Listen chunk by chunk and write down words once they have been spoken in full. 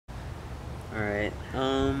Alright,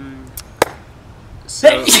 so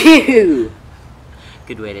Thank you!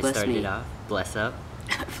 good way to Bless start me. it off. Bless up.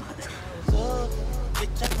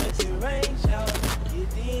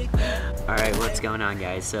 Alright, what's going on,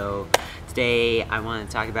 guys? So today I want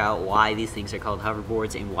to talk about why these things are called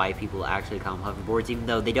hoverboards and why people actually call them hoverboards, even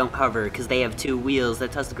though they don't hover because they have two wheels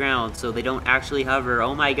that touch the ground, so they don't actually hover.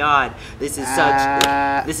 Oh my god, this is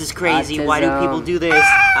this is crazy. Autism. Why do people do this?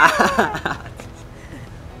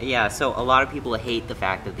 Yeah, so a lot of people hate the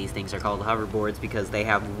fact that these things are called hoverboards because they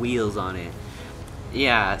have wheels on it.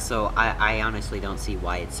 Yeah, so I honestly don't see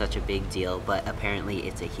why it's such a big deal, but apparently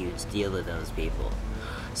it's a huge deal to those people.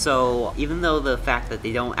 So even though the fact that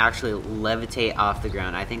they don't actually levitate off the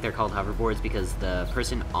ground, I think they're called hoverboards because the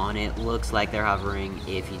person on it looks like they're hovering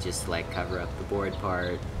if you just like cover up the board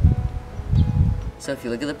part. So if you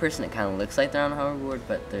look at the person, it kind of looks like they're on a hoverboard,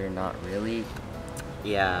 but they're not really.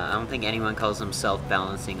 Yeah, I don't think anyone calls them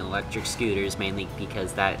self-balancing electric scooters, mainly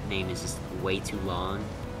because that name is just way too long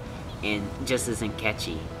and just isn't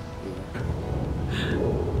catchy. Yeah.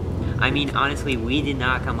 I mean, honestly, we did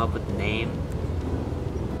not come up with the name.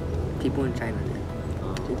 People in China did.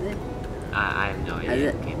 Did they? I have no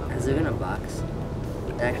idea who came up Has with there it. been a box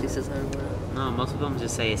that actually says hoverboard? No, most of them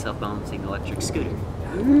just say self-balancing electric scooter,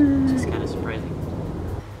 which is kind of surprising.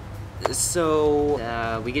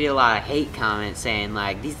 So, we get a lot of hate comments saying,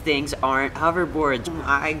 like, these things aren't hoverboards. Oh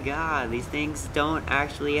my god, these things don't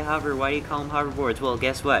actually hover. Why do you call them hoverboards? Well,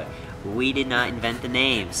 guess what? We did not invent the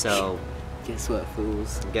name, so... Guess what,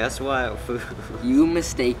 fools? Guess what? You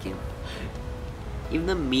mistaken. Even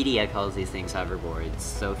the media calls these things hoverboards.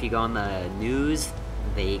 So if you go on the news,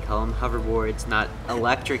 they call them hoverboards, not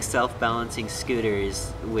electric self-balancing scooters,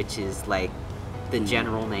 which is like the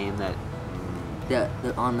general name that... Yeah,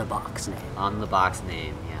 they're on the box name. On the box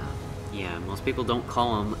name, yeah. Yeah, most people don't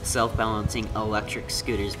call them self-balancing electric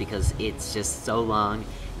scooters because it's just so long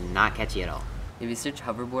and not catchy at all. If you search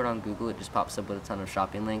hoverboard on Google, it just pops up with a ton of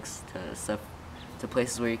shopping links to stuff, to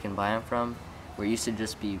places where you can buy them from, where it used to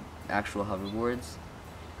just be actual hoverboards,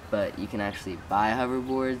 but you can actually buy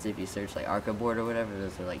hoverboards if you search like Arca board or whatever.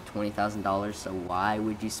 Those are like $20,000. So why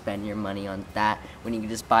would you spend your money on that when you can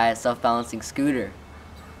just buy a self-balancing scooter?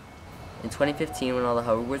 In 2015, when all the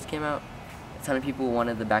hoverboards came out, a ton of people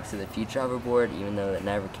wanted the Back to the Future hoverboard, even though it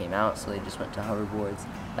never came out, so they just went to hoverboards.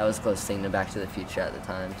 That was the closest thing to Back to the Future at the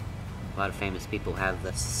time. A lot of famous people have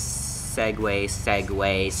the Segway,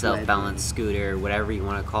 self-balance scooter, whatever you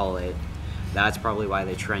want to call it. That's probably why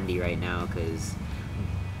they're trendy right now, because...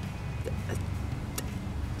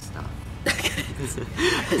 Stop.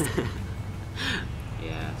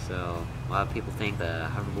 Yeah, so a lot of people think the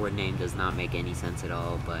hoverboard name does not make any sense at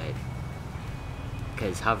all, but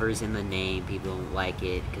because hover's in the name, people don't like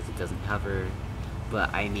it because it doesn't hover.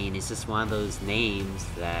 But I mean, it's just one of those names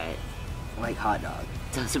that Like hot dog.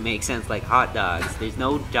 doesn't make sense, like hot dogs. There's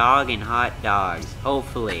no dog in hot dogs.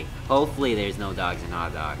 Hopefully there's no dogs in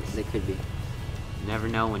hot dogs. There could be. You never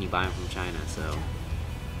know when you buy them from China, so.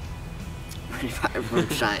 From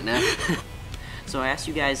China. So I asked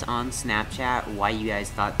you guys on Snapchat why you guys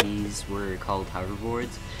thought these were called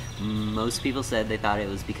hoverboards. Most people said they thought it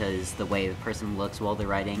was because the way the person looks while they're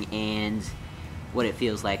riding and what it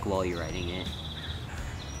feels like while you're riding it.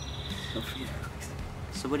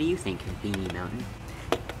 So what do you think, Beanie Mountain?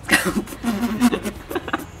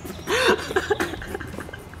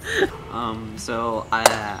 So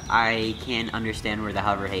I can't understand where the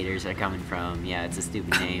hover haters are coming from. Yeah, it's a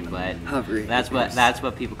stupid name, but that's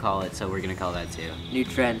what people call it, so we're gonna call that too. New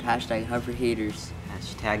trend, hashtag hover haters.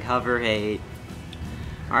 Hashtag hover hate.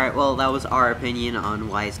 Alright, well, that was our opinion on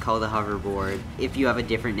why it's called a hoverboard. If you have a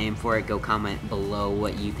different name for it, go comment below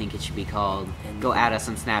what you think it should be called. Go add us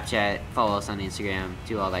on Snapchat, follow us on Instagram,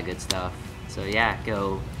 do all that good stuff. So yeah,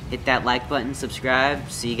 go hit that like button, subscribe.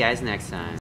 See you guys next time.